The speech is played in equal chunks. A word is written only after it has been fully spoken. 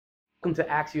Welcome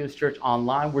to Axios Church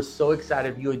Online. We're so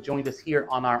excited you have joined us here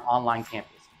on our online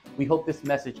campus. We hope this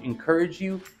message encourage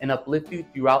you and uplift you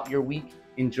throughout your week.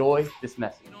 Enjoy this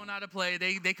message. You don't know how to play,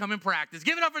 they come in practice.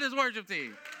 Give it up for this worship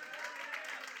team.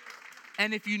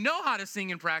 And if you know how to sing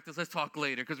in practice, let's talk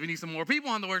later because we need some more people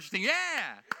on the worship team.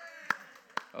 Yeah!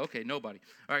 Okay, nobody.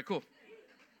 All right, cool.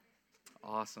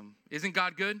 Awesome. Isn't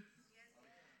God good?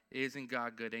 Isn't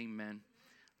God good? Amen.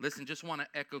 Listen, just want to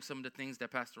echo some of the things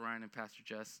that Pastor Ryan and Pastor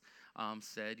Jess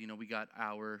said. You know, we got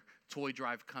our toy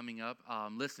drive coming up.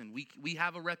 Listen, we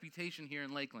have a reputation here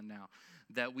in Lakeland now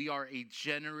that we are a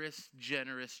generous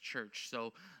church.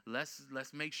 So let's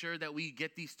make sure that we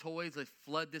get these toys. Let's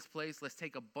flood this place. Let's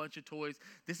take a bunch of toys.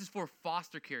 This is for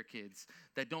foster care kids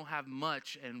that don't have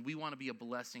much, and we want to be a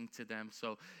blessing to them.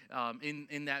 So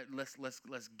in that,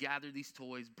 let's gather these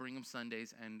toys, bring them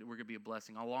Sundays, and we're gonna be a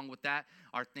blessing. Along with that,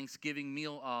 our Thanksgiving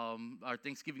meal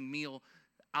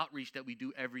outreach that we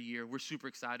do every year. We're super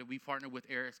excited. We partner with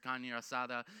Eric's Carne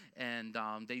Asada, and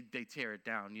they tear it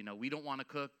down. You know, we don't want to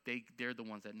cook. They're the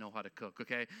ones that know how to cook.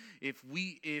 Okay, if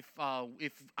I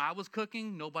was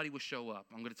cooking, nobody would show up.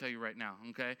 I'm going to tell you right now.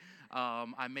 Okay,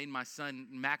 I made my son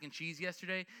mac and cheese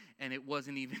yesterday, and it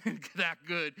wasn't even that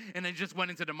good, and it just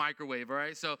went into the microwave. All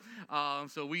right, so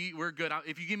we're good.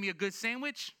 If you give me a good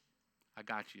sandwich, I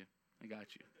got you.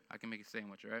 I can make a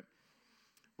sandwich. All right.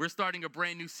 We're starting a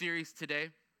brand new series today,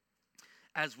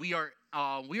 as we are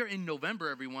in November.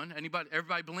 Everyone,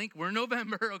 everybody, blink. We're in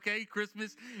November. Okay,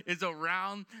 Christmas is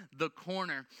around the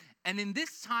corner, and in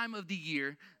this time of the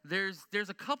year, there's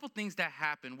a couple things that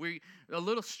happen. A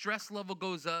little stress level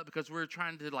goes up because we're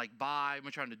trying to buy, we're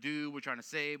trying to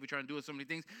save, we're trying to do so many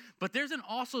things. But there's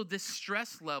also this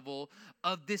stress level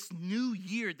of this new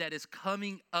year that is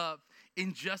coming up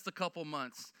in just a couple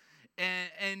months.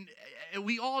 And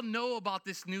we all know about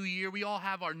this new year. We all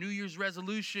have our New Year's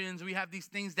resolutions. We have these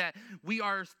things that we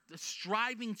are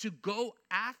striving to go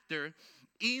after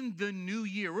in the new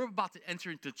year. We're about to enter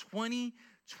into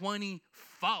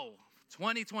 2024.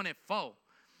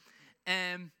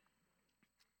 And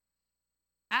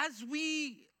as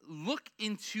we look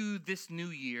into this new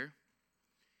year,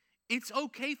 it's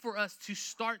okay for us to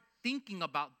start thinking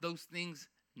about those things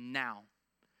now.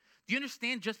 Do you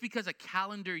understand? Just because a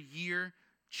calendar year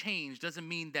changed doesn't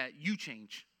mean that you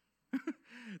change.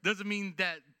 Doesn't mean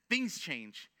that things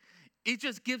change. It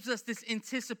just gives us this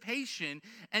anticipation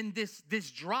and this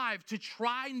drive to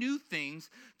try new things,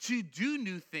 to do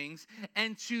new things,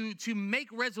 and to make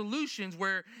resolutions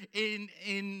where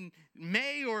in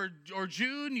May or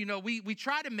June, you know, we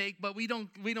try to make, but we don't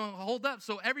hold up.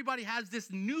 So everybody has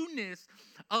this newness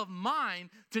of mind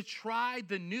to try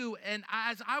the new. And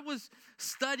as I was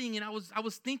studying and I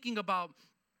was thinking about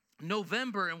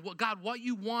November and what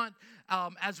you want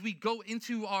as we go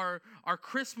into our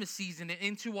Christmas season and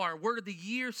into our Word of the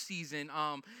Year season.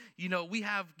 You know, we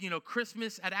have,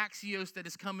 Christmas at Axios that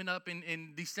is coming up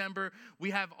in December. We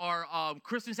have our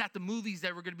Christmas at the movies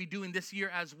that we're going to be doing this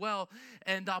year as well.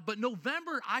 And but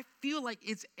November, I feel like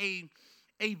it's a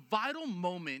vital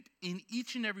moment in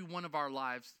each and every one of our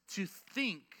lives to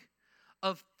think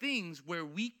of things where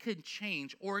we could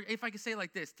change, or if I could say it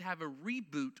like this, to have a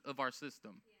reboot of our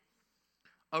system.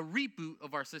 A reboot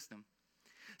of our system.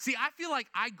 See, I feel like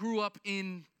I grew up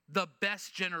in the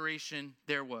best generation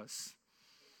there was.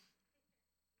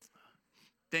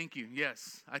 Thank you.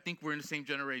 Yes, I think we're in the same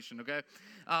generation, okay?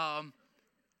 My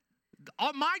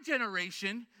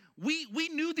generation, we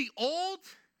knew the old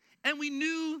and we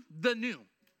knew the new.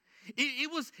 It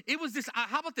was this,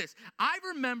 how about this? I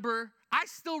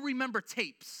still remember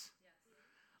tapes.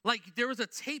 Like there was a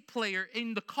tape player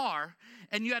in the car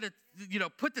and you had to,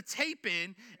 put the tape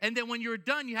in, and then when you were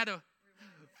done, you had to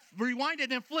rewind it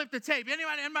and then flip the tape.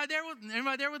 Anybody there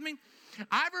with me?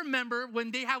 I remember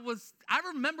when we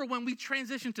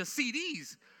transitioned to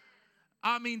CDs.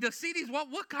 I mean, the CDs,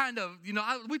 what kind of,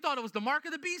 we thought it was the mark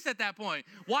of the beast at that point.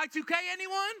 Y2K,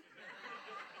 anyone?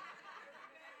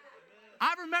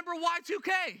 I remember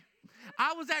Y2K.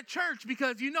 I was at church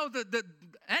because the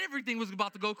everything was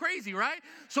about to go crazy, right?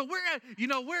 So we're at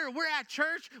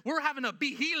church. We're having a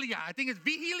Vigilia. I think it's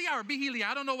Vigilia or Vigilia.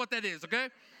 I don't know what that is. Okay,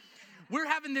 we're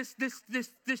having this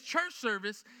church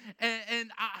service,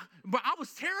 but I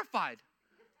was terrified.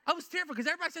 Because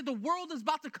everybody said the world is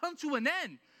about to come to an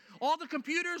end. All the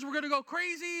computers were gonna go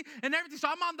crazy and everything. So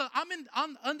I'm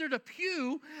under the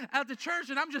pew at the church,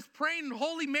 and I'm just praying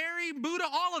Holy Mary, Buddha,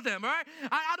 all of them. All right,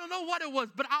 I don't know what it was,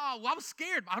 but I was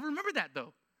scared. I remember that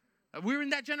though. We were in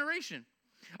that generation.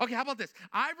 Okay, how about this?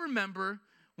 I remember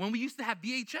when we used to have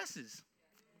VHSs.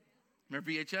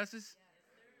 Remember VHSs?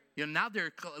 You know, now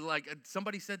they're like,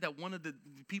 somebody said that one of the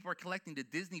people are collecting the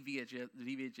Disney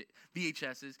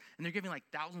VHSs, and they're giving like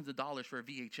thousands of dollars for a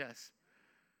VHS.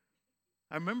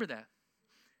 I remember that.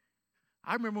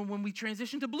 I remember when we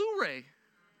transitioned to Blu-ray.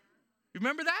 You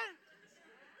remember that?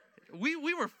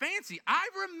 We were fancy. I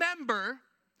remember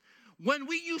when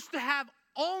we used to have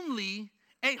only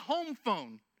a home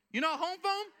phone. You know a home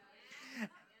phone?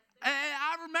 And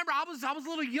I remember I was a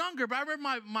little younger, but I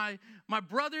remember my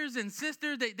brothers and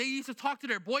sisters, they used to talk to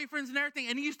their boyfriends and everything,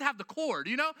 and he used to have the cord,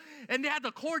 you know? And they had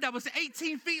the cord that was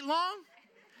 18 feet long.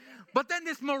 But then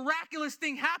this miraculous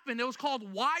thing happened. It was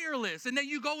called wireless. And then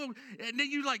you go and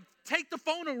then you like take the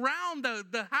phone around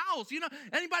the house. You know,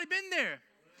 anybody been there?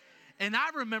 And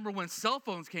I remember when cell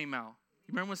phones came out.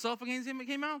 You remember when cell phones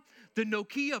came out? The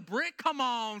Nokia brick? Come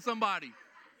on, somebody.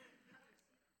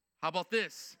 How about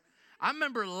this? I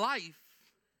remember life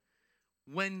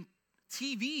when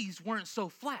TVs weren't so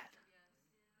flat.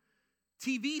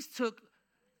 TVs took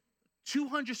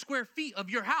 200 square feet of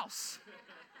your house.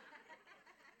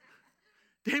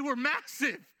 They were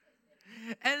massive.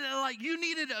 And like you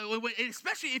needed,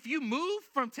 especially if you move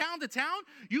from town to town,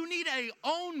 you need a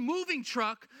own moving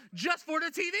truck just for the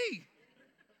TV.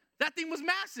 That thing was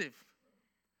massive.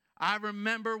 I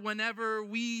remember whenever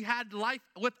we had life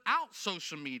without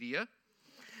social media.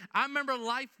 I remember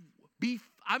life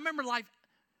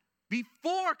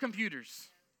before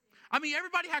computers. I mean,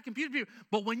 everybody had computers,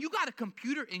 but when you got a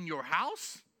computer in your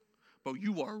house, bro,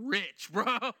 you are rich,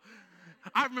 bro.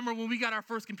 I remember when we got our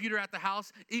first computer at the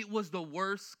house, it was the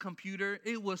worst computer.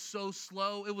 It was so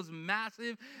slow. It was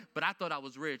massive, but I thought I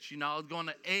was rich. You know, I was going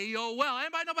to AOL.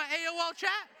 Anybody know about AOL chat?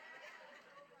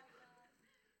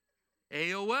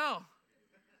 AOL.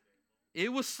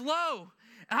 It was slow.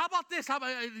 And how about this? How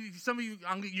about some of you,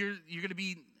 you're going to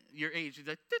be your age.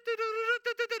 Like,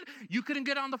 you couldn't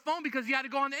get on the phone because you had to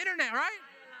go on the internet, right?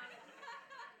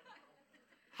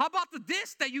 How about the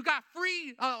disc that you got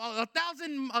free,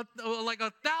 1,000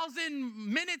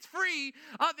 minutes free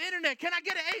of internet? Can I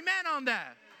get an amen on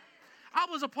that? I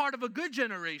was a part of a good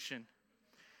generation.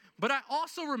 But I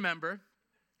also remember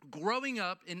growing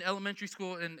up in elementary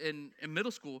school and in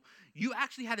middle school, you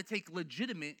actually had to take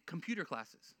legitimate computer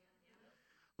classes.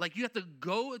 Like you have to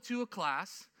go to a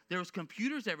class, there was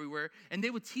computers everywhere, and they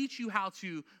would teach you how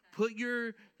to put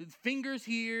your fingers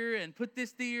here and put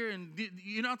this there, and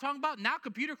you know what I'm talking about? Now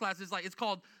computer classes, like it's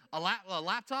called a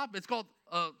laptop, it's called,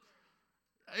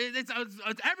 it's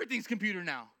everything's computer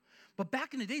now. But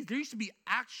back in the days, there used to be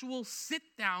actual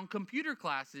sit-down computer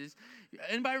classes.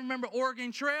 Anybody remember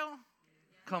Oregon Trail?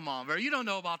 Come on, bro, you don't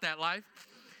know about that life.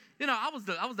 You know, I was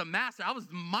the master. I was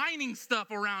mining stuff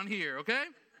around here, okay?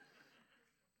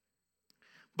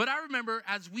 But I remember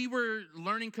as we were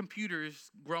learning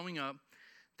computers growing up,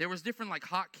 there was different like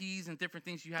hotkeys and different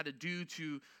things you had to do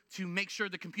to make sure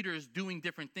the computer is doing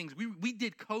different things. We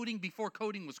did coding before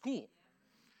coding was cool.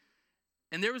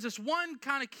 And there was this one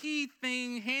kind of key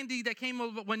thing handy that came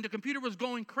over when the computer was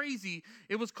going crazy.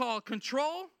 It was called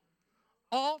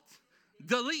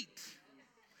Ctrl+Alt+Delete.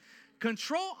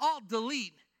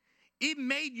 Ctrl+Alt+Delete, it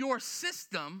made your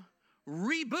system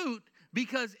reboot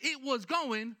because it was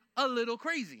going a little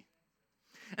crazy.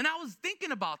 And I was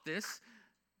thinking about this,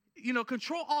 you know,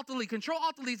 Ctrl+Alt+Delete.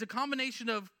 Ctrl+Alt+Delete is a combination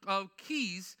of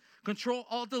keys,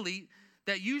 Ctrl+Alt+Delete,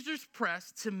 that users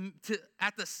press to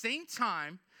at the same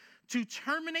time to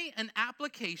terminate an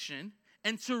application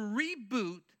and to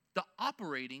reboot the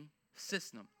operating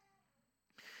system.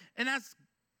 And as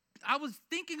I was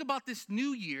thinking about this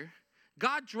new year,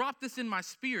 God dropped this in my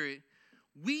spirit.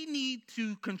 We need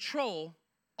to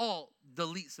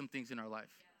Control-Alt-Delete some things in our life.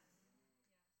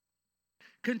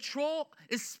 Control,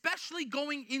 especially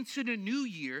going into the new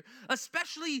year,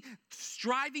 especially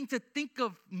striving to think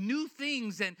of new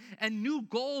things and new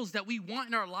goals that we want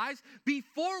in our lives.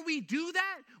 Before we do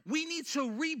that, we need to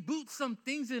reboot some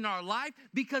things in our life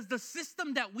because the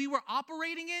system that we were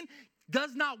operating in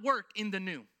does not work in the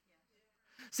new.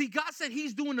 See, God said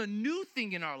he's doing a new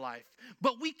thing in our life,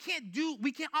 but we can't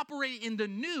operate in the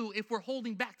new if we're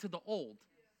holding back to the old.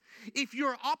 If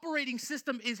your operating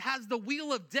system has the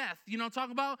wheel of death, you know what I'm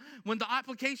talking about? When the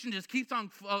application just keeps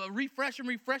on refreshing.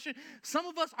 Some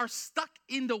of us are stuck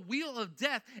in the wheel of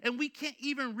death and we can't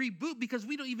even reboot because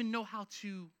we don't even know how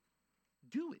to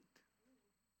do it.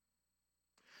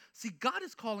 See, God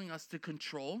is calling us to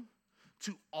control,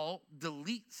 to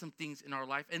delete some things in our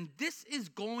life. And this is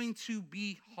going to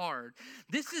be hard.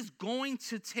 This is going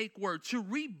to take work to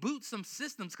reboot some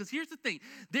systems. Because here's the thing.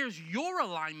 There's your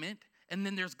alignment and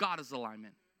then there's God's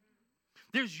alignment.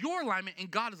 There's your alignment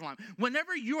and God's alignment.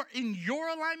 Whenever you're in your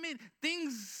alignment,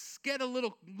 things get a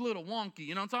little wonky.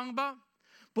 You know what I'm talking about?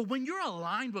 But when you're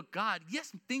aligned with God,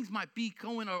 yes, things might be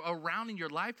going around in your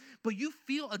life, but you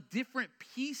feel a different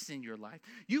peace in your life.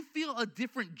 You feel a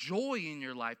different joy in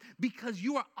your life because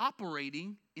you are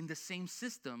operating in the same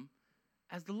system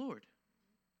as the Lord.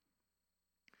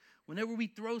 Whenever we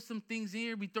throw some things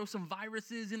in, we throw some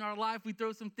viruses in our life, we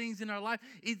throw some things in our life,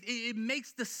 it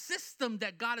makes the system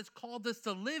that God has called us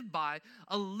to live by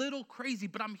a little crazy.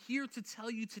 But I'm here to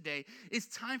tell you today, it's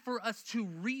time for us to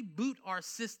reboot our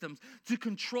systems, to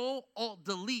Control, Alt,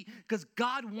 Delete, because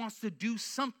God wants to do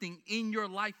something in your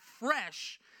life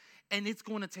fresh, and it's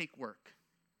going to take work.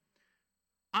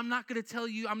 I'm not going to tell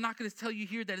you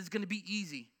here that it's going to be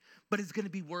easy, but it's going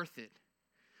to be worth it.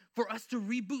 For us to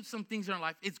reboot some things in our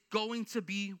life, it's going to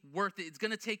be worth it. It's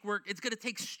going to take work. It's going to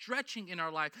take stretching in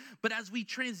our life. But as we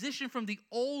transition from the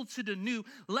old to the new,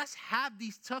 let's have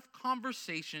these tough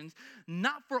conversations,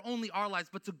 not for only our lives,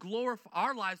 but to glorify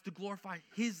our lives, to glorify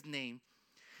His name.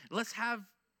 Let's have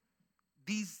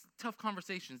these tough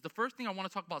conversations. The first thing I want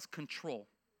to talk about is control.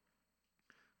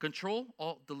 Control,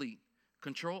 Alt, Delete.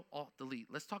 Control, Alt, Delete.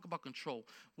 Let's talk about control.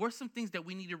 What are some things that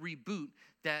we need to reboot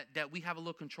that we have a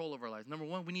little control over our lives? Number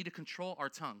one, we need to control our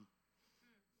tongue.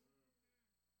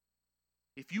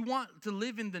 If you want to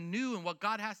live in the new and what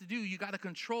God has to do, you got to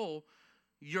control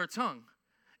your tongue.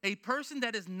 A person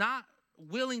that is not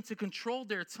willing to control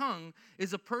their tongue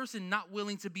is a person not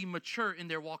willing to be mature in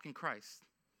their walk in Christ.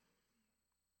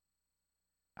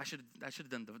 I should have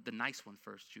done the nice one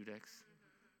first, Judex.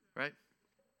 Right?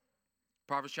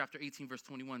 Proverbs chapter 18, verse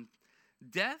 21.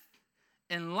 Death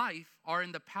and life are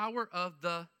in the power of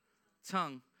the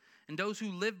tongue, and those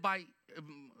who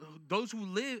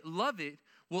love it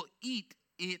will eat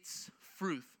its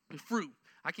fruit.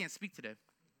 I can't speak today.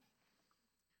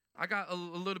 I got a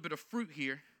little bit of fruit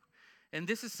here, and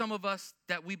this is some of us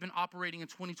that we've been operating in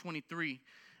 2023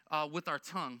 with our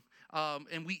tongue,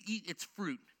 and we eat its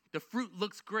fruit. The fruit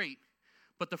looks great,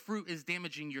 but the fruit is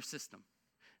damaging your system.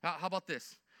 How about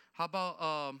this? How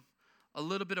about a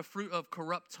little bit of fruit of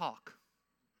corrupt talk?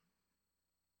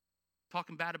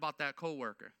 Talking bad about that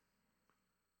coworker.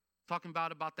 Talking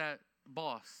bad about that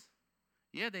boss.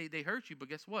 Yeah, they hurt you, but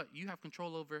guess what? You have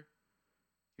control over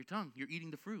your tongue. You're eating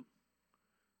the fruit.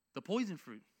 The poison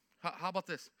fruit. How about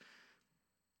this?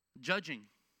 Judging.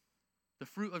 The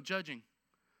fruit of judging.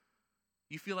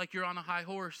 You feel like you're on a high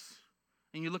horse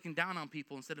and you're looking down on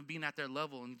people instead of being at their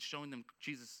level and showing them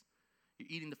Jesus. You're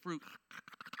eating the fruit.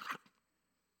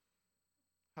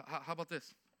 How about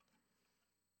this?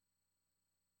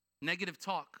 Negative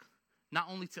talk, not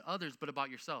only to others, but about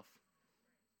yourself.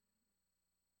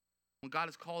 When God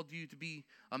has called you to be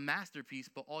a masterpiece,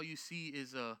 but all you see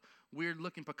is a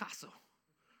weird-looking Picasso.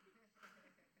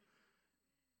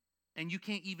 And you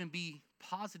can't even be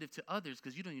positive to others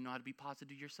because you don't even know how to be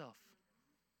positive yourself.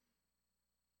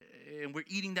 And we're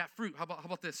eating that fruit. How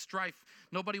about this? Strife.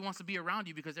 Nobody wants to be around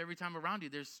you because every time around you,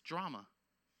 there's drama.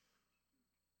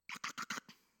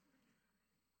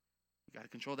 You got to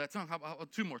control that tongue. How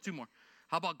about two more?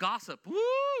 How about gossip?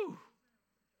 Woo!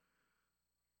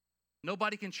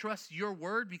 Nobody can trust your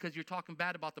word because you're talking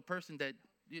bad about the person that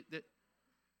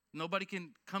nobody can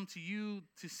come to you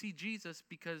to see Jesus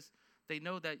because they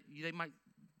know that they might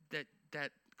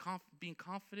being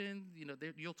confident,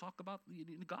 you'll talk about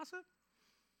gossip.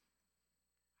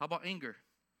 How about anger?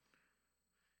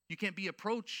 You can't be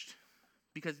approached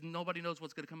because nobody knows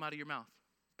what's going to come out of your mouth.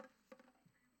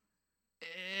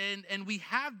 And we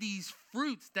have these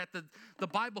fruits that the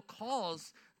Bible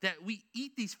calls that we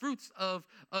eat these fruits of,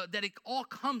 that it all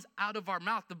comes out of our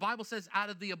mouth. The Bible says out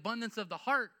of the abundance of the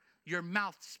heart, your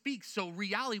mouth speaks. So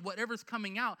reality, whatever's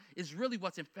coming out is really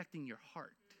what's infecting your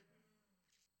heart.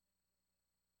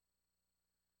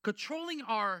 Controlling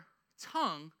our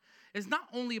tongue is not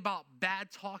only about bad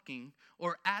talking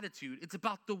or attitude. It's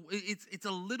about it's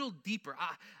a little deeper.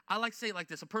 I like to say it like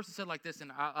this. A person said like this,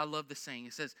 and I love this saying.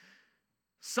 It says,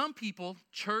 some people,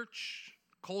 church,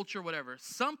 culture, whatever,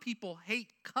 some people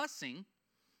hate cussing,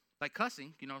 like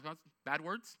cussing, bad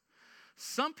words.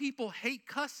 Some people hate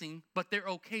cussing, but they're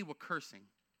okay with cursing.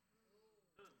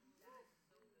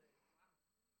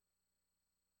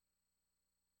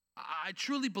 I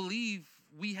truly believe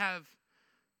we have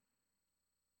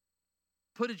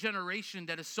put a generation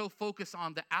that is so focused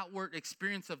on the outward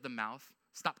experience of the mouth,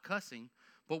 stop cussing,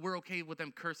 but we're okay with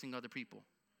them cursing other people.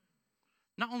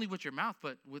 Not only with your mouth,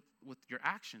 but with your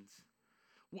actions.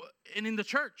 And in the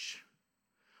church,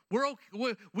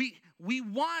 we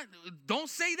want, don't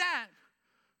say that.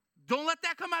 Don't let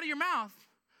that come out of your mouth.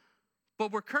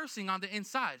 But we're cursing on the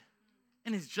inside.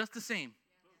 And it's just the same.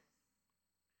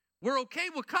 We're okay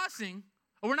with cussing,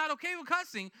 or we're not okay with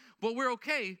cussing, but we're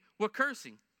okay with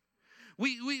cursing.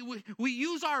 We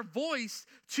use our voice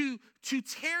to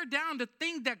tear down the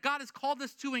thing that God has called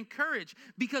us to encourage,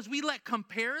 because we let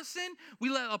comparison, we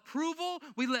let approval,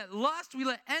 we let lust, we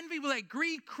let envy, we let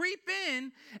greed creep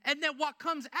in, and then what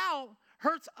comes out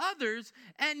hurts others,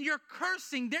 and you're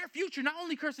cursing their future. Not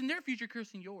only cursing their future,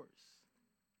 cursing yours.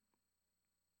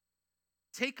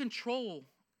 Take control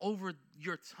over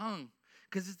your tongue,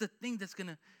 because it's the thing that's going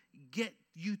to get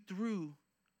you through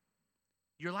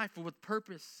your life with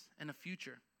purpose and a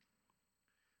future.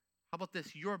 How about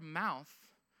this? Your mouth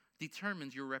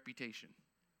determines your reputation.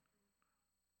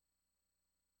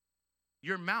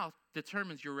 Your mouth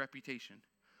determines your reputation.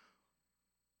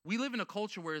 We live in a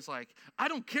culture where it's like, I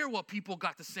don't care what people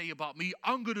got to say about me.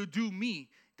 I'm going to do me.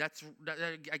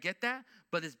 I get that,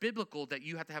 but it's biblical that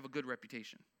you have to have a good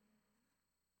reputation.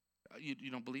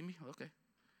 You don't believe me? Okay.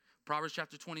 Proverbs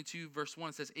chapter 22, verse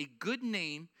 1 says, a good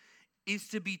name is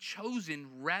to be chosen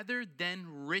rather than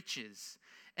riches,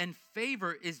 and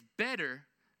favor is better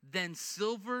than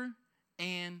silver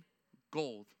and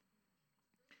gold.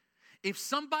 If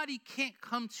somebody can't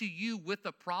come to you with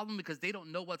a problem because they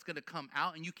don't know what's going to come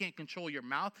out and you can't control your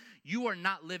mouth, you are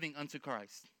not living unto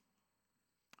Christ.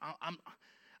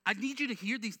 I need you to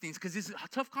hear these things, because it's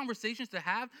tough conversations to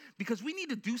have, because we need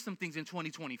to do some things in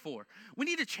 2024. We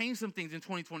need to change some things in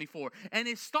 2024. And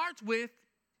it starts with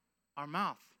our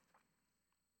mouth.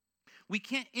 We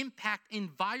can't impact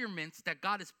environments that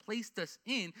God has placed us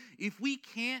in if we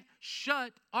can't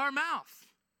shut our mouth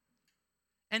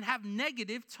and have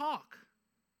negative talk.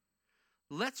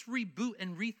 Let's reboot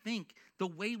and rethink the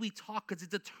way we talk, because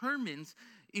it determines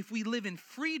if we live in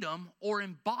freedom or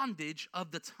in bondage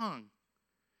of the tongue.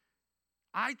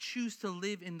 I choose to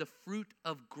live in the fruit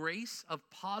of grace, of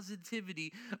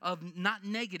positivity, of not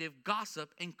negative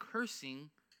gossip and cursing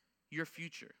your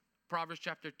future. Proverbs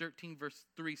chapter 13, verse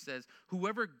 3 says,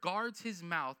 whoever guards his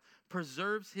mouth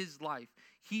preserves his life.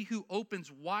 He who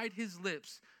opens wide his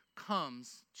lips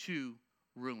comes to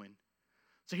ruin.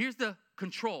 So here's the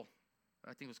control.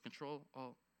 I think it was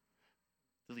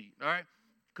Ctrl+Alt+Delete. All right?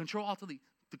 Ctrl+Alt+Delete.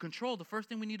 The control, the first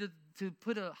thing we need to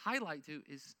put a highlight to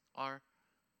is our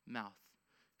mouth,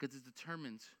 because it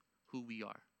determines who we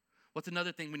are. What's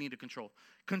another thing we need to control?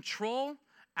 Control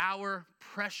our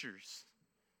pressures.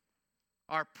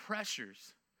 Our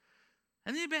pressures.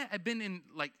 Have you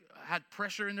had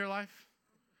pressure in their life?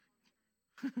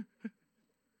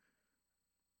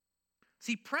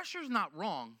 See, pressure's not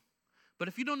wrong, but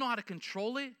if you don't know how to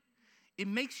control it, it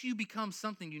makes you become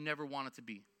something you never wanted to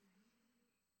be.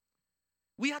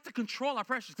 We have to control our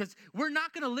pressures, because we're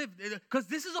not going to live, because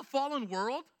this is a fallen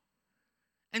world.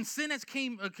 And sin has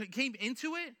came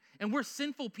into it, and we're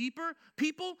sinful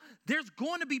people, there's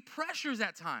going to be pressures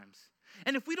at times.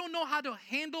 And if we don't know how to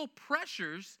handle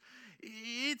pressures,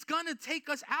 it's going to take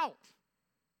us out.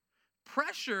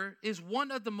 Pressure is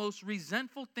one of the most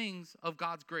resentful things of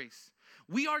God's grace.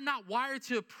 We are not wired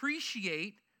to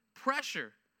appreciate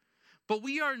pressure, but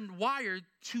we are wired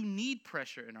to need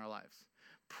pressure in our lives.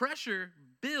 Pressure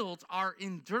builds our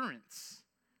endurance.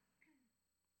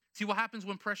 See, what happens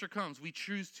when pressure comes? We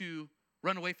choose to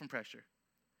run away from pressure.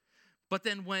 But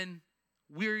then when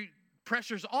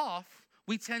pressure's off,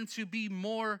 we tend to be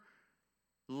more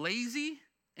lazy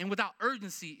and without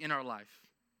urgency in our life.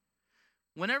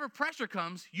 Whenever pressure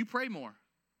comes, you pray more.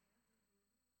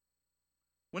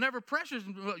 Whenever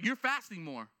you're fasting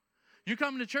more. You're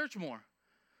coming to church more.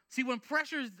 See, when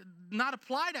pressure's not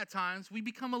applied at times, we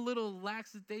become a little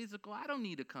lackadaisical. I don't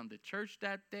need to come to church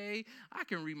that day. I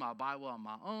can read my Bible on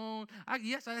my own.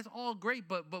 Yes, that's all great,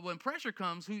 but when pressure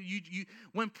comes,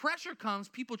 when pressure comes,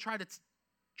 people try to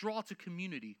draw to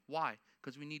community. Why?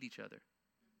 Because we need each other.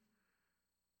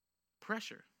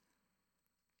 Pressure.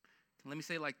 Let me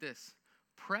say it like this.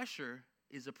 Pressure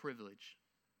is a privilege.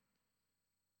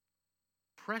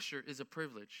 Pressure is a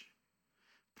privilege.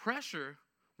 Pressure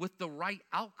with the right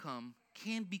outcome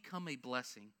can become a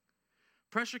blessing.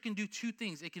 Pressure can do two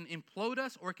things. It can implode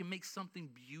us, or it can make something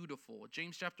beautiful.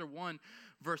 James chapter 1,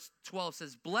 verse 12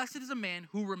 says, blessed is a man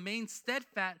who remains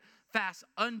steadfast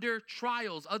under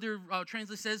trials. Other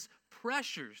translation says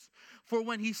pressures. For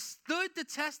when he stood the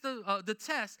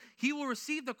test, he will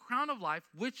receive the crown of life,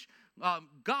 which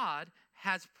God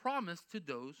has promised to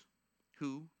those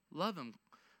who love him.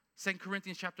 2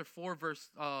 Corinthians chapter 4, verse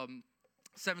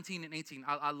 17 and 18.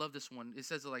 I love this one. It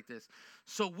says it like this.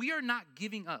 So we are not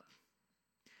giving up.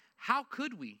 How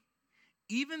could we?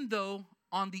 Even though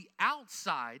on the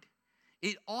outside,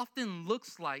 it often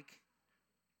looks like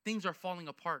things are falling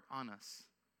apart on us.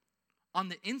 On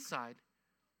the inside,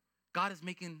 God is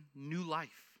making new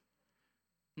life.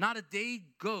 Not a day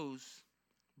goes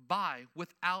by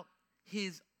without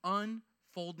his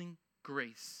unfolding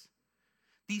grace.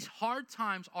 These hard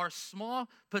times are small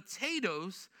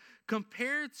potatoes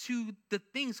compared to the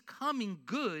things coming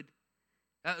good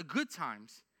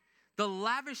times. The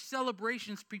lavish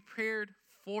celebrations prepared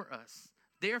for us.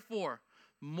 Therefore,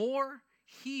 more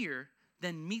here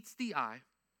than meets the eye.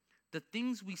 The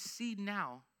things we see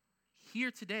now,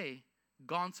 here today,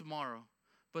 gone tomorrow.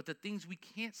 But the things we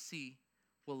can't see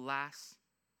will last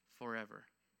forever.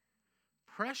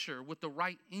 Pressure with the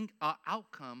right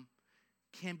outcome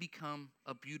can become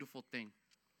a beautiful thing.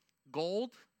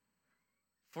 Gold,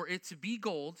 for it to be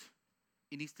gold,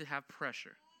 it needs to have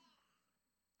pressure.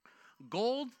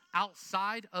 Gold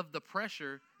outside of the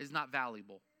pressure is not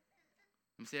valuable.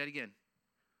 Let me say that again.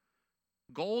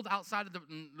 Gold outside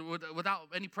of without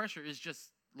any pressure is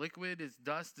just liquid, is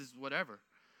dust, is whatever.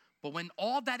 But when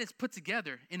all that is put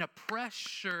together in a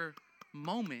pressure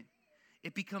moment,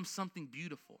 it becomes something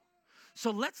beautiful. So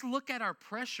let's look at our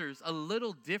pressures a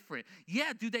little different.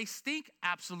 Yeah, do they stink?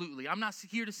 Absolutely. I'm not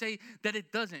here to say that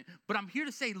it doesn't, but I'm here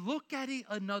to say look at it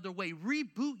another way.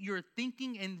 Reboot your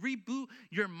thinking and reboot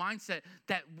your mindset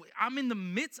that I'm in the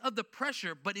midst of the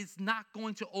pressure, but it's not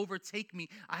going to overtake me.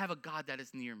 I have a God that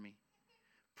is near me.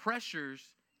 Pressures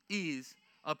is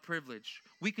a privilege.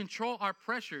 We control our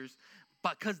pressures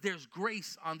because there's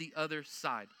grace on the other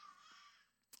side.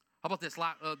 How about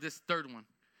this third one?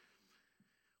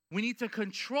 We need to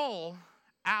control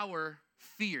our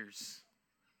fears.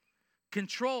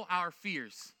 Control our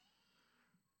fears.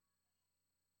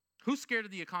 Who's scared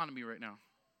of the economy right now?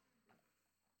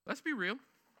 Let's be real.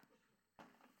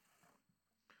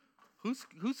 Who's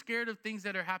scared of things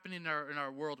that are happening in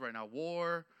our world right now?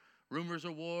 War, rumors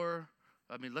of war.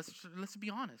 I mean, let's be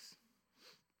honest.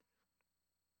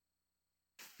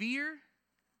 Fear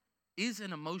is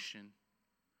an emotion,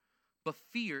 but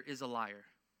fear is a liar.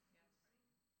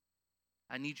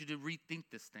 I need you to rethink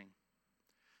this thing.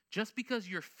 Just because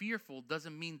you're fearful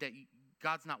doesn't mean that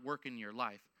God's not working in your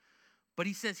life. But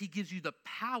he says he gives you the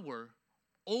power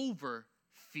over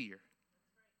fear.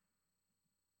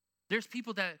 There's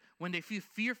people that when they feel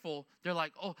fearful, they're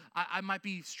like, oh, I might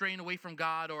be straying away from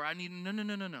God, or I need,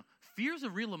 no. Fear is a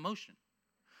real emotion.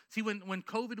 See, when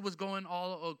COVID was going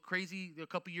all crazy a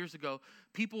couple years ago,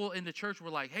 people in the church were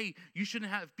like, hey, you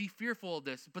shouldn't be fearful of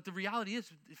this. But the reality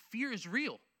is, fear is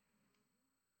real.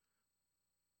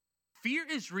 Fear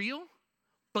is real,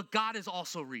 but God is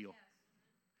also real.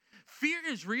 Fear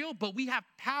is real, but we have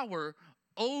power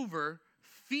over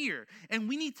fear. And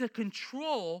we need to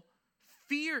control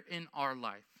fear in our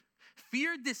life.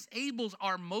 Fear disables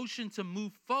our motion to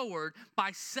move forward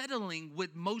by settling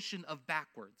with motion of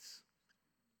backwards.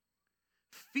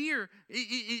 Fear,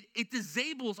 it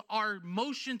disables our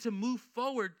motion to move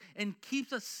forward and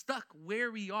keeps us stuck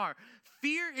where we are.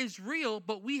 Fear is real,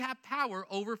 but we have power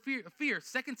over fear.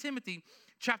 2 Timothy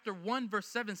chapter 1, verse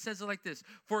 7 says it like this.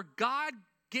 For God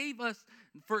gave us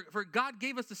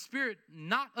the spirit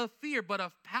not of fear, but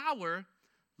of power,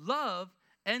 love,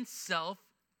 and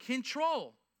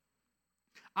self-control.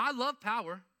 I love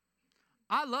power.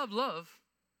 I love love.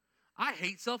 I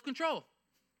hate self-control.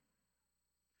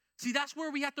 See, that's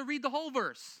where we have to read the whole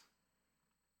verse.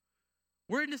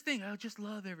 We're in this thing, oh, just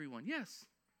love everyone. Yes.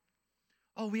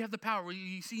 Oh, we have the power.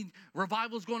 You see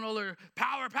revivals going all over.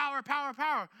 Power, power, power,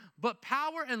 power. But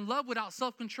power and love without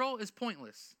self-control is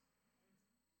pointless.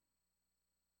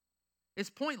 It's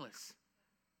pointless.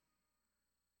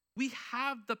 We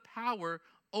have the power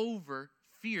over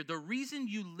fear. The reason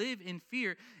you live in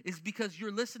fear is because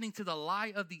you're listening to the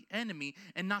lie of the enemy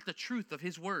and not the truth of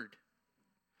his word.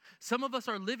 Some of us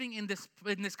are living in this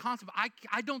concept.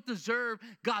 I don't deserve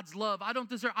God's love.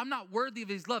 I'm not worthy of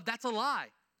his love. That's a lie.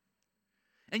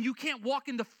 And you can't walk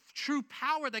in the true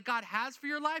power that God has for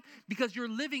your life because you're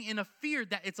living in a fear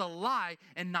that it's a lie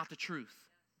and not the truth.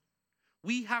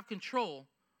 We have control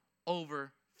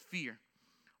over fear.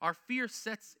 Our fear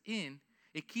sets in.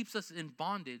 It keeps us in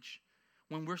bondage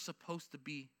when we're supposed to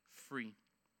be free.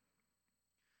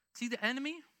 See, the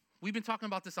enemy, we've been talking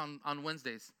about this on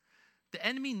Wednesdays. The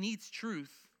enemy needs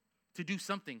truth to do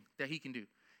something that he can do.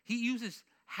 He uses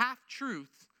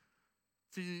half-truths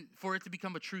for it to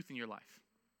become a truth in your life.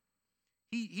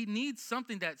 He needs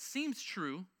something that seems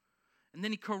true, and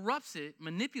then he corrupts it,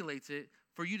 manipulates it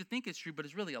for you to think it's true, but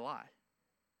it's really a lie.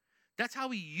 That's how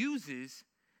he uses,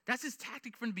 that's his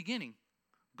tactic from the beginning.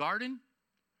 Garden,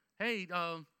 hey,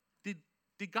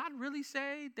 did God really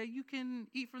say that you can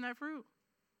eat from that fruit?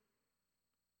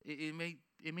 It made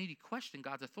you question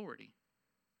God's authority.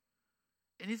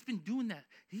 And he's been doing that.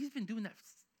 He's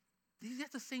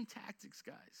got the same tactics,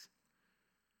 guys.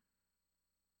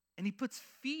 And he puts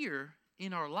fear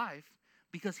in our life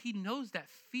because he knows that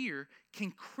fear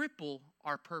can cripple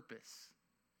our purpose.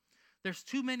 There's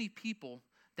too many people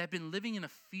that have been living in a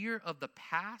fear of the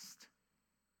past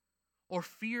or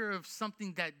fear of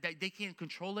something that they can't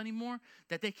control anymore,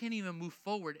 that they can't even move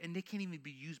forward and they can't even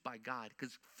be used by God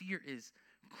because fear is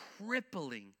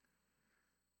crippling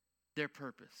their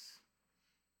purpose.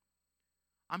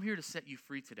 I'm here to set you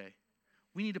free today.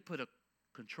 We need to put a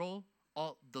Ctrl,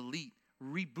 Alt, Delete,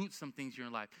 reboot some things in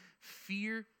your life.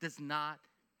 Fear does not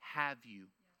have you.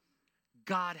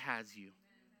 God has you.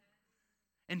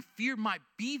 And fear might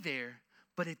be there,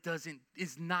 but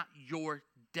is not your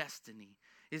destiny.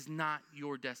 Is not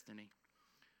your destiny.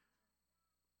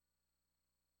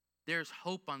 There's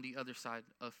hope on the other side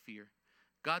of fear.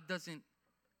 God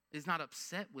is not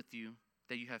upset with you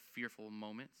that you have fearful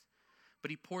moments,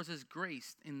 but he pours his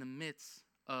grace in the midst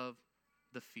of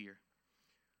the fear.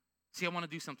 See, I want to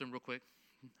do something real quick.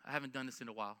 I haven't done this in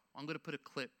a while. I'm going to put a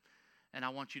clip, and I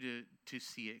want you to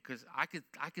see it, because I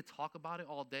could talk about it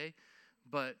all day,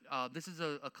 but this is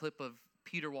a clip of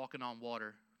Peter walking on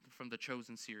water from the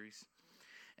Chosen series.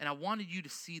 And I wanted you to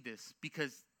see this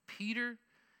because Peter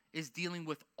is dealing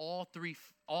with all three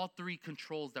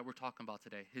controls that we're talking about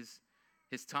today.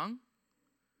 His tongue,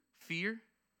 fear,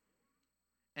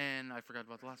 and I forgot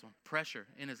about the last one. Pressure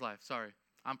in his life. Sorry.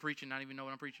 I'm preaching, not even know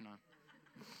what I'm preaching on.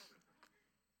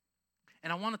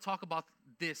 And I want to talk about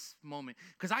this moment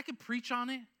because I could preach on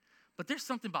it, but there's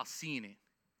something about seeing it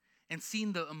and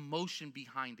seeing the emotion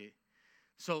behind it.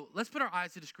 So let's put our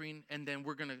eyes to the screen, and then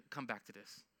we're going to come back to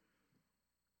this.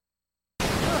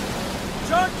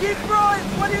 John, keep rowing!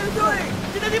 What are you doing?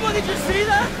 Did anybody just see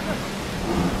that?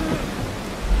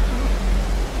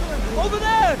 Over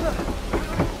there!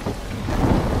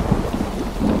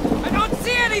 I don't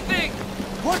see anything!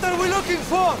 What are we looking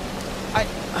for?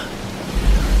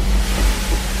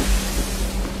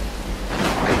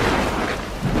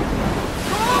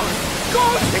 Go!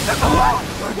 It's a go!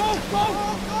 Go!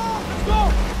 Let's go!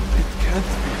 It can't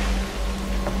be.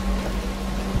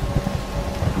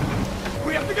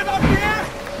 We have to get out here!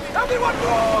 Everyone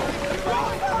move!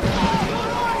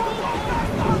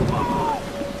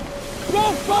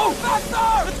 Go! Faster!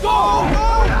 Let's go!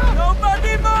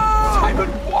 Nobody move! Simon,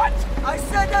 what? I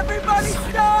said everybody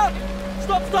stop!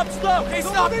 Stop! Okay,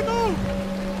 stop! Nobody move!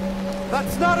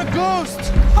 That's not a ghost!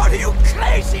 Are you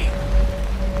crazy?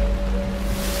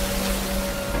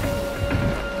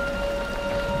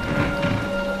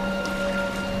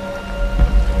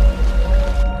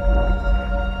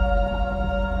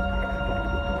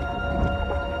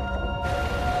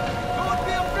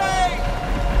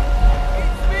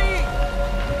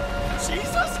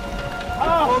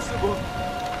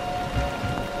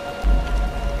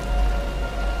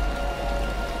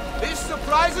 This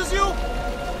surprises you?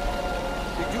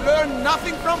 Did you learn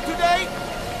nothing from today?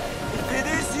 If it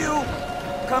is you,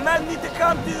 command me to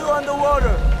come to you on the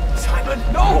water. Simon,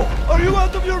 no! Are you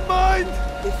out of your mind?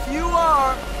 If you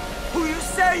are who you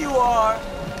say you are,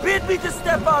 bid me to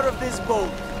step out of this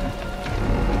boat.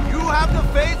 You have the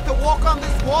faith to walk on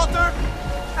this water?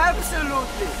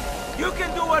 Absolutely. You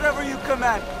can do whatever you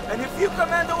command. And if you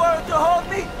command the water to hold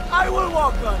me, I will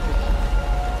walk on it.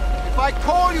 If I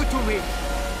call you to me,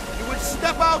 you will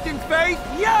step out in faith?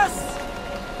 Yes!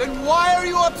 Then why are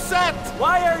you upset?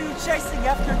 Why are you chasing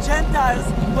after Gentiles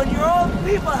when your own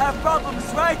people have problems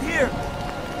right here?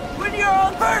 When your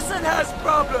own person has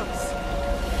problems?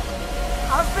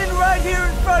 I've been right here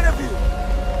in front of you,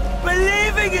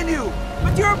 believing in you,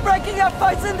 but you're breaking up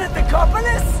fights in the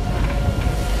Decapolis?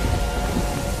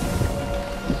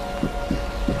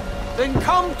 Then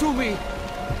come to me,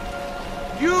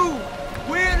 you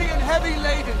weary and heavy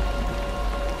laden.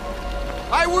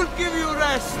 I will give you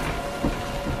rest.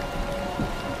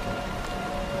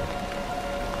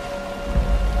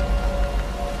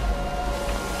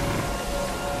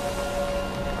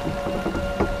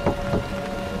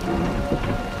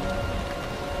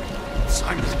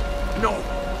 Simon, no.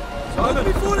 Simon. Don't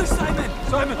be foolish, Simon.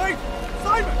 Simon. Wait,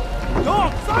 Simon.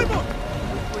 No, Simon.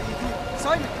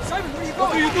 Simon, what are you going?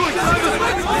 What are you doing? Simon!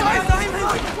 What are you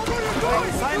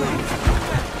doing? Simon!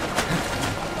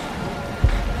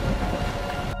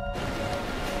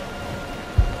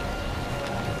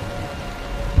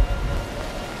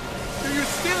 Do you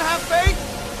still have faith?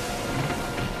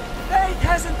 Faith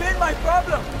hasn't been my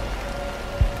problem.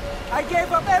 I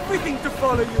gave up everything to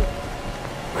follow you.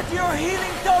 But you're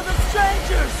healing total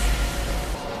strangers.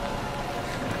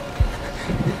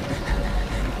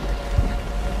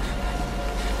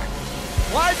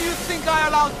 Why do you think I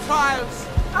allowed trials?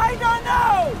 I don't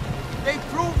know! They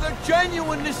prove the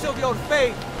genuineness of your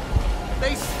faith.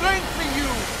 They strengthen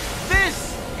you.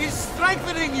 This is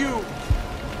strengthening you.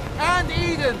 and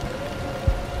Eden.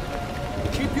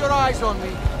 Keep your eyes on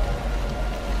me.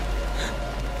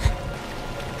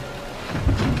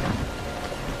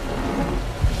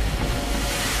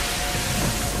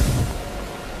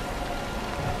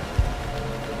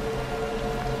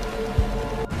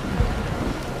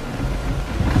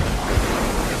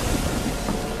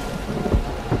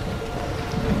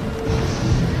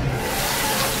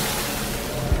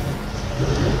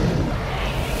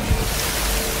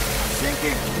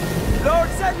 Lord,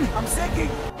 send me! I'm sinking!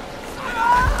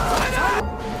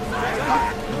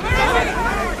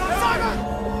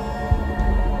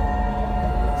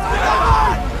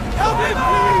 Help me,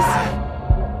 please!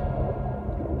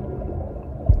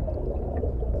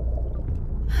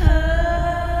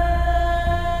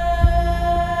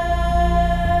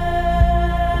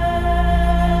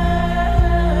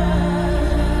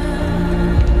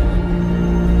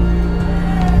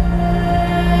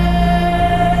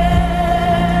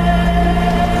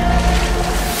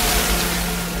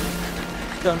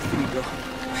 Don't let me go.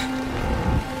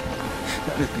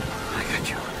 Don't let me go. I got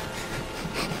you.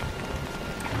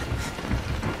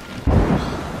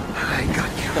 I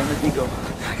got you. Don't let me go.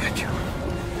 I got you.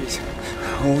 Please.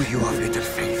 Oh, you have little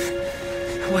faith.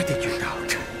 Why did you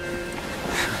doubt?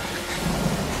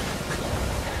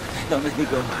 Don't let me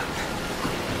go.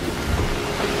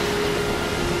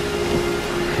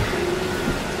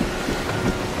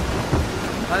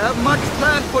 I have much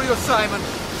planned for you, Simon.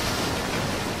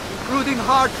 Including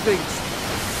hard things.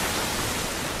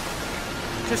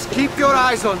 Just keep your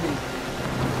eyes on me.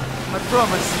 I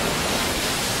promise.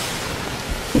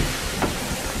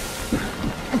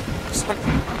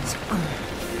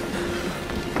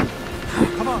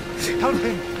 Come on, help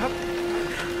him. Help.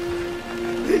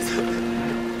 Please.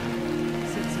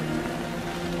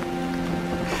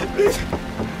 Please.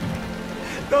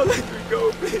 Don't let me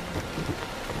go, please.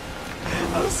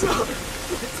 I'm sorry.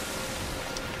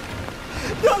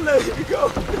 Don't let me go,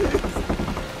 please.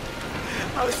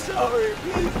 I'm sorry,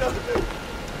 please don't let me.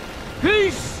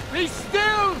 Peace! Be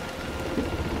still!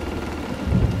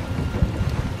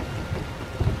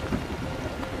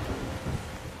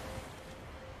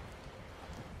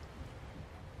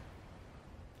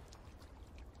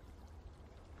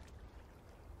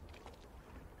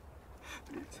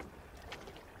 Please.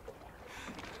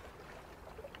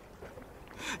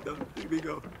 Don't let me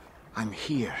go. I'm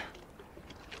here.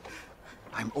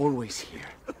 I'm always here.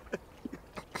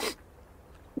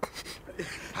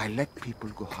 I let people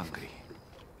go hungry,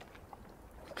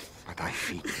 but I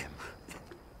feed them.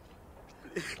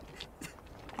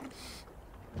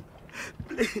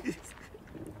 Please.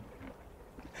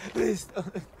 Please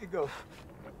don't let me go.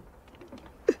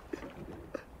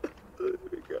 Don't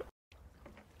let me go.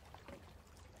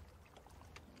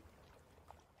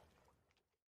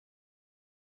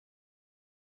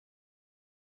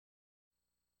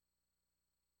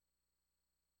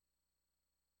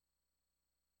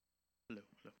 Hello,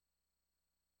 hello.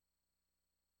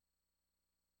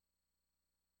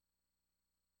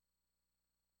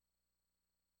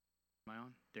 Am I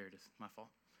on? There it is. My fault.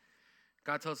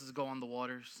 God tells us to go on the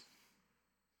waters.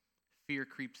 Fear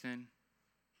creeps in.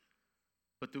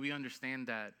 But do we understand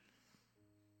that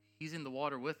He's in the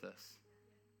water with us?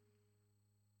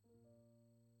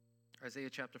 Isaiah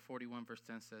chapter 41 verse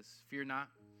 10 says, "Fear not,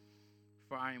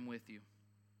 for I am with you.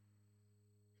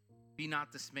 Be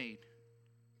not dismayed,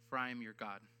 for I am your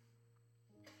God.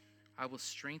 I will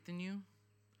strengthen you,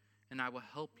 and I will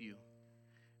help you,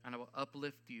 and I will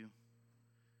uplift you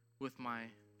with my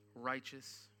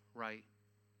righteous right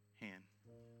hand."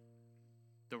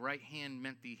 The right hand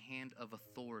meant the hand of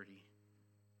authority.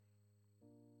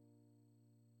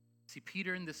 See,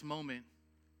 Peter in this moment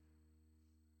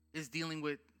is dealing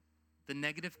with the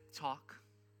negative talk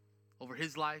over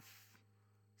his life,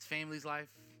 his family's life.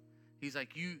 He's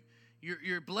like,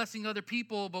 you're blessing other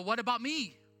people, but what about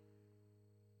me?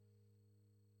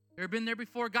 You ever been there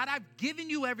before? God, I've given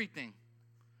you everything.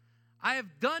 I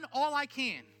have done all I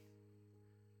can.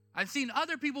 I've seen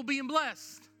other people being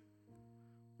blessed.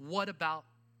 What about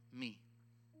me?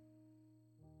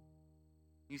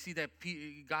 You see that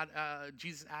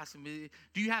Jesus asked him,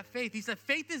 do you have faith? He said,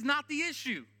 faith is not the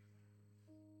issue.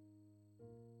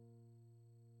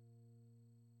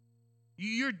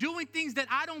 You're doing things that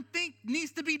I don't think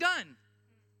needs to be done.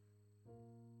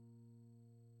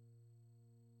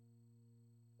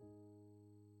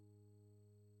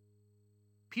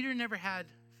 Peter never had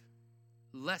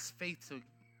less faith to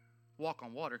walk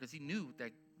on water because he knew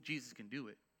that Jesus can do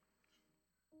it.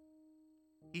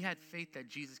 He had faith that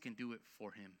Jesus can do it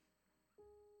for him.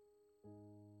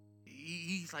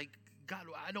 He's like, God,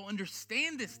 I don't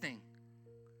understand this thing.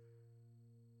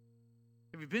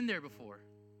 Have you been there before?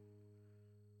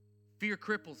 Fear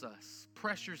cripples us.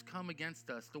 Pressures come against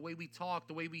us. The way we talk,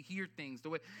 the way we hear things, the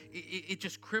way it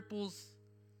just cripples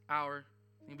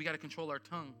and we got to control our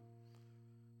tongue.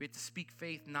 We have to speak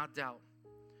faith, not doubt.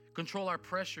 Control our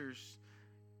pressures.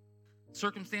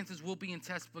 Circumstances will be in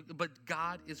test, but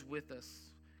God is with us.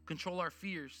 Control our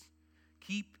fears.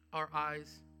 Keep our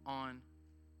eyes on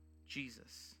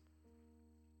Jesus.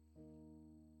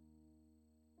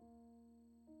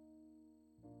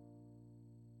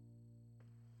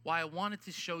 Why I wanted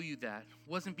to show you that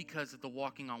wasn't because of the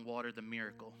walking on water, the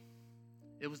miracle.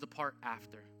 It was the part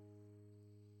after,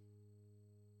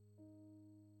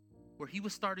 where he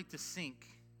was starting to sink,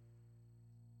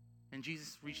 and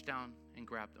Jesus reached down and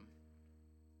grabbed him.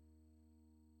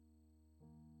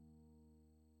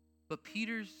 But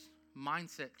Peter's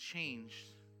mindset changed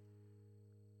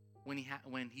when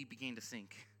he began to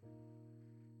sink.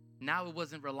 Now it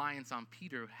wasn't reliance on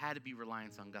Peter, it had to be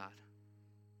reliance on God.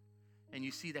 And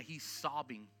you see that he's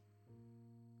sobbing.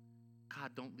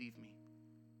 God, don't leave me.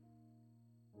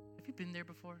 Have you been there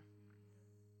before?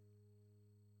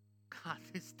 God,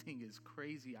 this thing is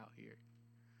crazy out here.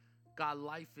 God,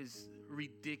 life is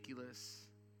ridiculous.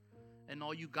 And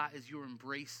all you got is you're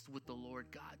embraced with the Lord.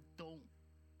 God, don't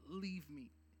leave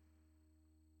me.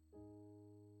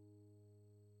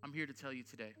 I'm here to tell you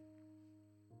today,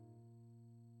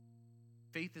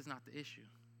 faith is not the issue.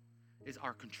 It's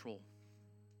our control.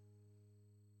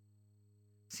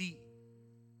 See,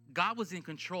 God was in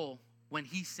control when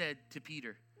he said to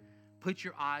Peter, put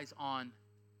your eyes on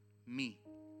me.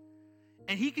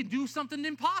 And he can do something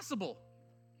impossible.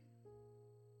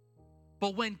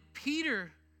 But when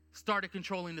Peter started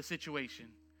controlling the situation,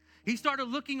 he started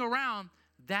looking around,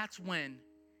 that's when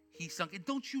he sunk. And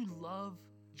don't you love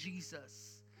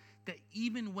Jesus? That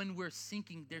even when we're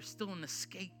sinking, there's still an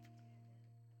escape.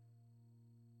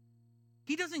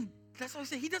 That's why I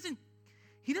say he doesn't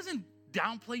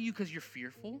downplay you because you're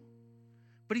fearful,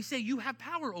 but he say you have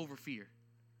power over fear.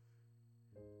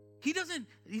 He doesn't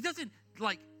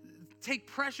like take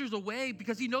pressures away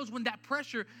because he knows when that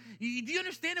pressure, do you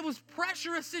understand it was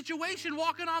pressurous situation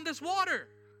walking on this water?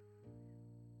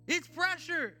 It's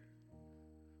pressure.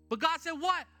 But God said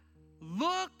what?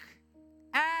 Look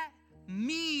at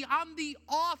me. I'm the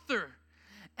author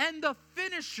and the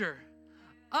finisher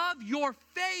of your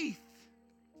faith.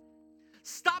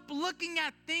 Stop looking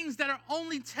at things that are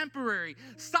only temporary.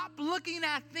 Stop looking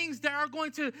at things that are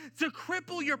going to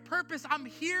cripple your purpose. I'm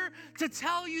here to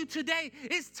tell you today,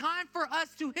 it's time for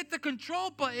us to hit the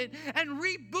control button and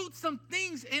reboot some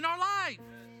things in our life.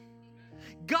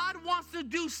 God wants to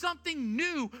do something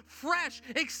new, fresh,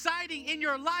 exciting in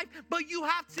your life, but you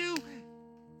have to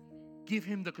give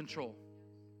him the control.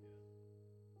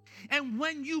 And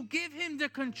when you give him the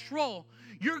control,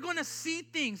 you're going to see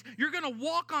things. You're going to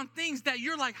walk on things that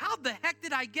you're like, how the heck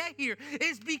did I get here?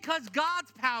 It's because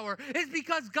God's power. It's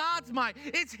because God's might.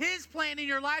 It's his plan in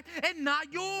your life and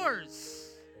not yours.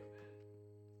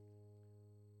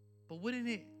 But wouldn't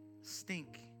it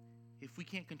stink if we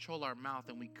can't control our mouth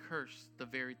and we curse the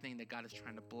very thing that God is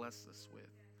trying to bless us with?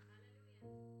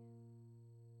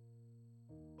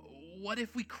 What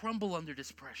if we crumble under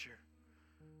this pressure?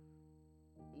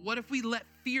 What if we let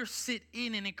fear sit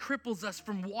in and it cripples us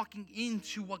from walking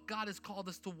into what God has called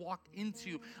us to walk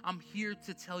into? I'm here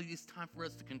to tell you it's time for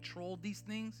us to control these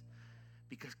things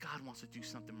because God wants to do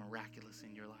something miraculous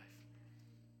in your life.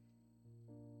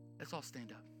 Let's all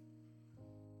stand up.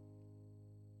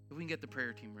 If we can get the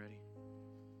prayer team ready.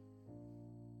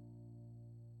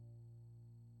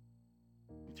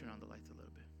 Let me turn on the lights a little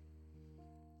bit.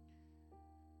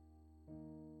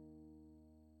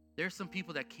 There's some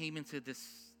people that came into this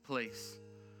place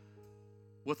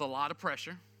with a lot of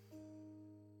pressure,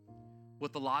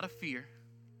 with a lot of fear,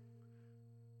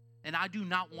 and I do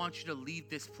not want you to leave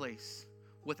this place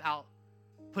without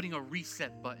putting a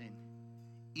reset button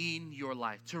in your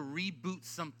life, to reboot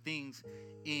some things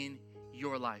in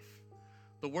your life.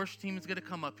 The worship team is going to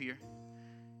come up here,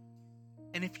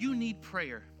 and if you need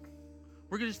prayer,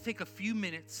 we're going to just take a few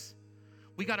minutes.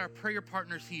 We got our prayer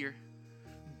partners here.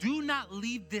 Do not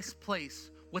leave this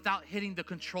place without hitting the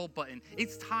control button.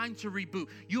 It's time to reboot.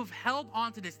 You have held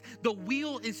on to this. The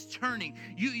wheel is turning.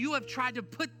 You have tried to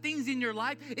put things in your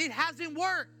life. It hasn't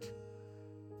worked.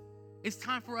 It's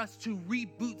time for us to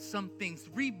reboot some things,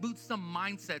 reboot some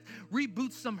mindsets,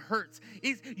 reboot some hurts.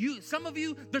 Some of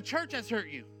you, the church has hurt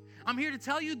you. I'm here to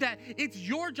tell you that it's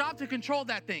your job to control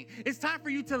that thing. It's time for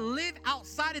you to live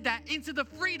outside of that into the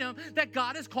freedom that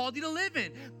God has called you to live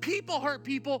in. People hurt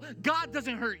people. God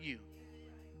doesn't hurt you.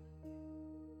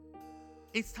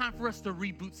 It's time for us to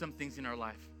reboot some things in our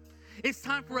life. It's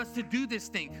time for us to do this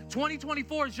thing.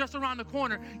 2024 is just around the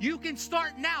corner. You can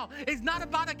start now. It's not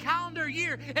about a calendar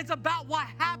year. It's about what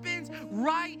happens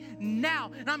right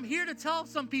now. And I'm here to tell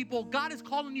some people, God is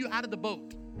calling you out of the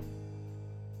boat.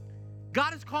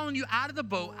 God is calling you out of the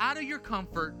boat, out of your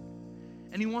comfort,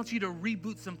 and he wants you to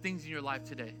reboot some things in your life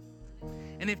today.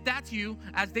 And if that's you,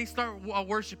 as they start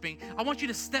worshiping, I want you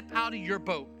to step out of your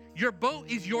boat. Your boat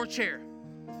is your chair.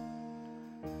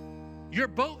 Your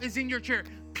boat is in your chair.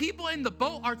 People in the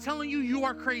boat are telling you you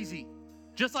are crazy.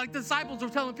 Just like the disciples were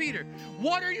telling Peter,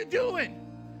 what are you doing?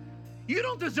 You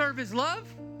don't deserve his love.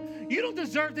 You don't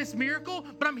deserve this miracle.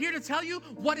 But I'm here to tell you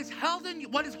what is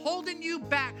holding you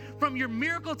back from your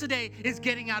miracle today is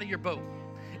getting out of your boat.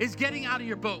 Is getting out of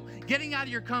your boat, getting out of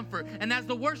your comfort. And as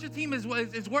the worship team is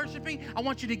worshiping, I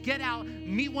want you to get out,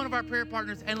 meet one of our prayer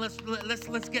partners, and let's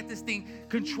get this thing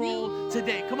controlled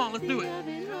today. Come on, let's do it.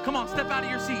 Come on, step out of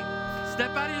your seat.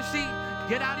 Step out of your seat.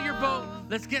 Get out of your boat.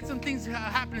 Let's get some things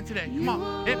happening today. Come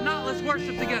on. If not, let's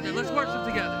worship together. Let's worship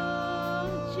together.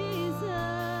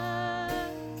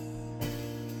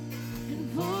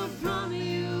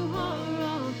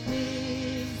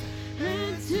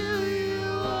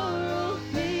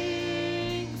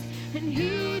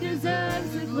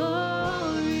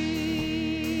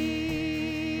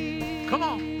 Come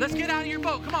on, let's get out of your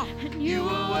boat. Come on. You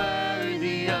are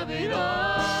worthy of it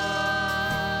all.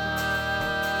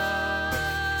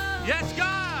 Yes,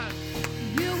 God.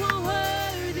 You are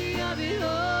worthy of it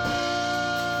all.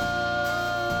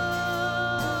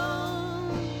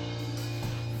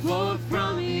 For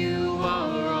from you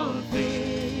are all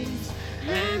things,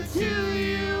 and to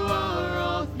you are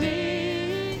all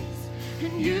things,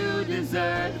 and you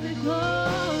deserve the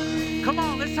glory. Come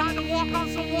on, it's time to walk on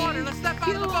some water. Let's step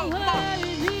out of the boat. Come on.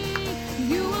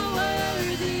 You are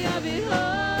worthy of it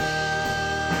all.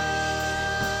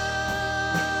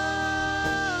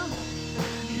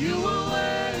 You are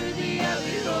worthy of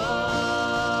it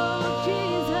all,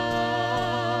 Jesus.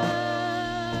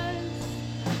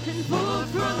 And for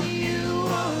from you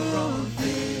are all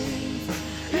things,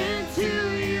 and to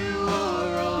you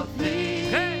are all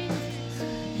things. Hey.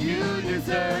 You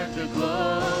deserve the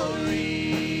glory.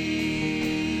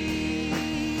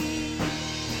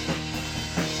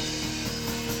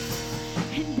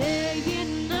 And day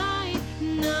and night,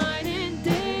 night and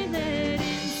day, let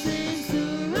incense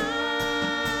arise.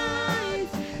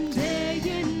 Day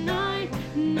and night,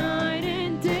 night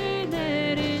and day,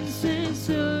 let incense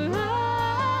arise.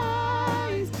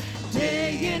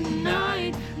 Day and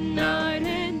night, night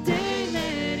and day,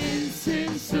 let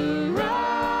incense arise.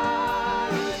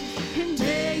 And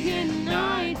day and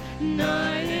night,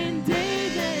 night and day,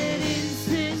 let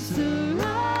incense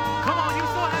arise. Come on, you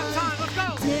still have time. Let's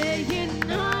go. Day and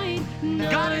night,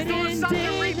 God is doing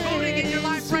something rebooting in your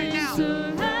life right now.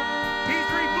 He's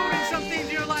rebooting some things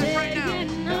in your life right now. Day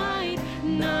and night,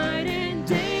 night and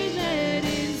day, let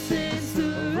incense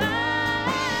arise.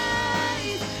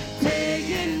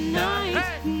 Day and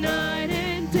night, night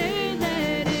and day,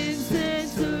 let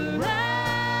incense arise.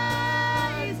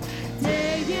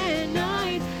 Day and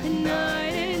night,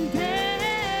 night and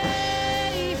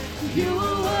day, you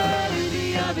are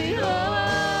worthy of it all.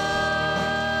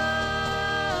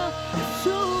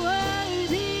 So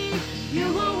worthy, you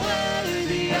are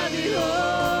worthy of it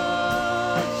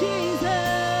all, Jesus.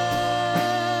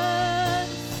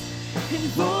 And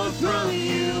for from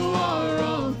you are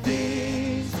all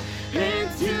things, and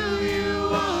to you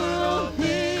are all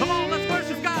things. Come on, let's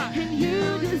worship God. And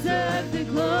you deserve the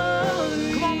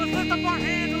glory. Come on, let's lift up our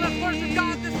hands and let's worship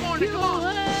God this morning. Come on,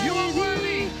 you are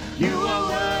worthy. You are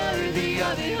worthy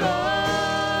of it all.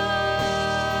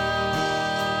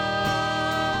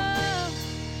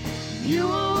 You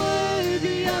are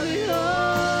worthy of it all.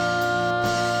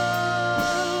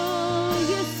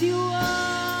 Yes, you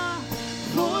are.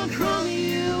 For from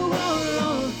you are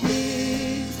all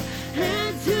things,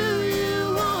 and to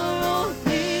you are all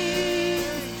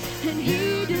things, and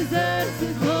he deserves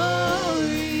the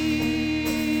glory.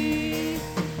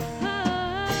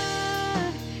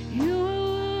 You are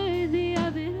worthy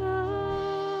of it all.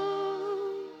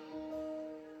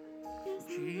 Yes,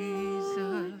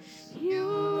 Jesus. You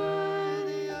are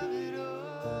worthy of it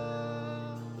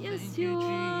all. Yes, you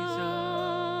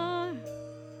are.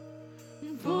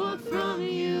 And for from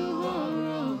you are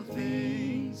all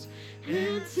things,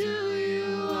 and to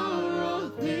you are all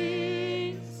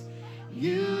things.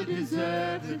 You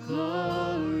deserve the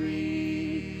glory.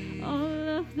 All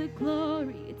of the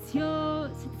glory, it's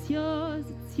yours, it's yours,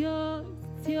 it's yours,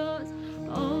 it's yours.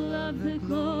 All of the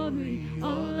glory,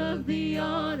 all of the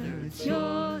honor, it's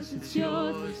yours, it's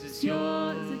yours, it's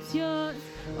yours, it's yours.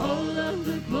 All of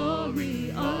the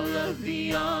glory, all of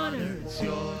the honor, it's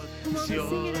yours, Come on, it's let's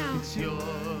sing it out. yours, it's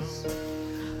yours.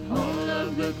 All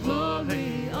of the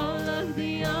glory, all of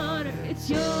the honor, it's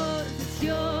yours, it's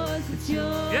yours, it's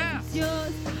yours, Yeah. it's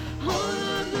yours. All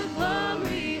of the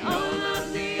glory, all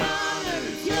of the honor,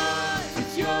 it's yours,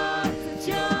 it's yours, it's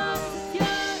yours, it's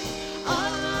yours.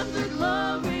 All of the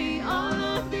glory, all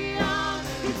of the honor,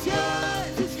 it's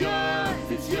yours, it's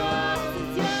yours, it's yours,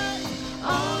 it's yours.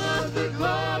 All of the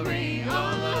glory,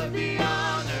 all of the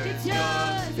honor, it's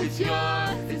yours, it's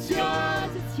yours, it's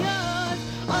yours, it's yours.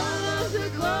 All of the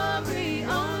glory,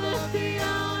 all of the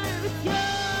honor, it's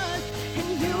yours, and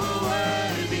you are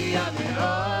worthy of it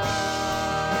all.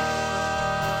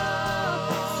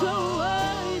 So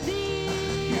worthy.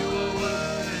 You are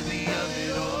worthy of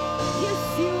it all. Yes,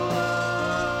 you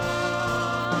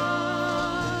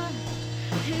are.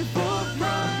 And for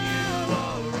From you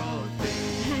are all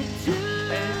things,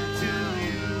 and to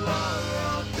you are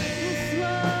all things.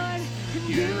 Lord, and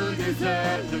You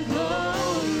deserve the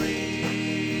glory.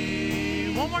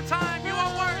 One more time, you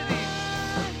are worthy.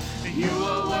 You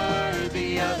are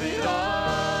worthy of it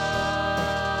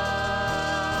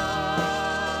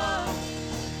all.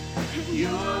 You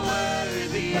are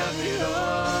worthy of it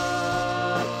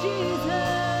all. Jesus.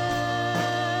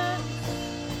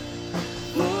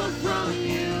 For from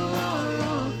you are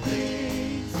all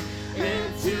things,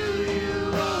 and to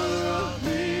you are all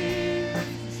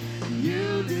things.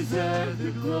 You deserve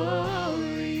the glory.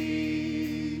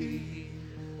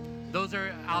 Those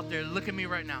are out there, look at me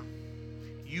right now.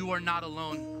 You are not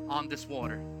alone on this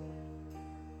water.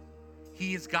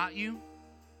 He has got you.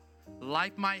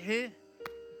 Life might hit,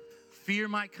 fear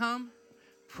might come,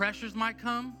 pressures might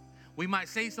come. We might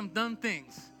say some dumb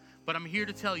things, but I'm here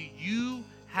to tell you, you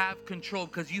have control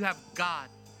because you have God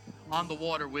on the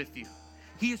water with you.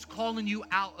 He is calling you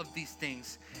out of these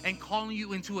things and calling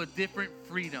you into a different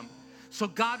freedom. So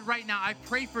God, right now, I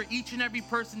pray for each and every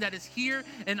person that is here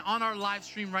and on our live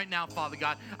stream right now, Father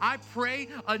God. I pray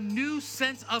a new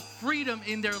sense of freedom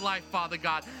in their life, Father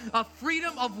God. A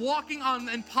freedom of walking on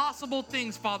impossible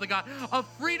things, Father God. A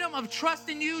freedom of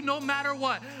trusting you no matter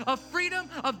what. A freedom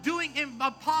of doing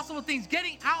impossible things,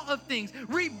 getting out of things,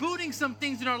 rebooting some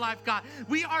things in our life, God.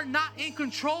 We are not in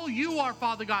control. You are,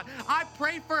 Father God. I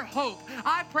pray for hope.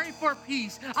 I pray for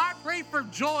peace. I pray for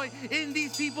joy in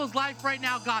these people's life right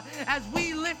now, God. As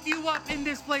we lift you up in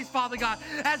this place, Father God,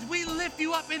 as we lift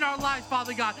you up in our lives,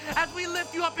 Father God, as we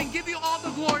lift you up and give you all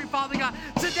the glory, Father God,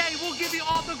 today we'll give you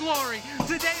all the glory.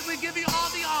 Today we give you all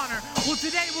the honor. Well,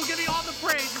 today we'll give you all the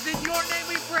praise. It's in your name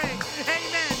we pray.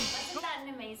 Amen. Wasn't that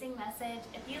an amazing message?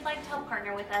 If you'd like to help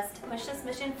partner with us to push this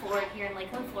mission forward here in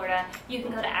Lakeland, Florida, you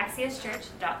can go to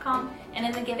axioschurch.com, and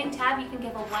in the giving tab, you can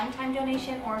give a one-time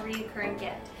donation or a recurring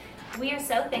gift. We are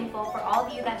so thankful for all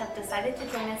of you that have decided to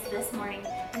join us this morning.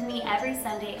 We meet every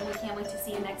Sunday, and we can't wait to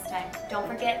see you next time. Don't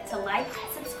forget to like,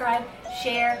 subscribe,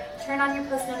 share, turn on your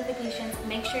post notifications,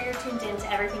 make sure you're tuned in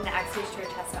to everything that Axios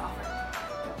Church has to offer.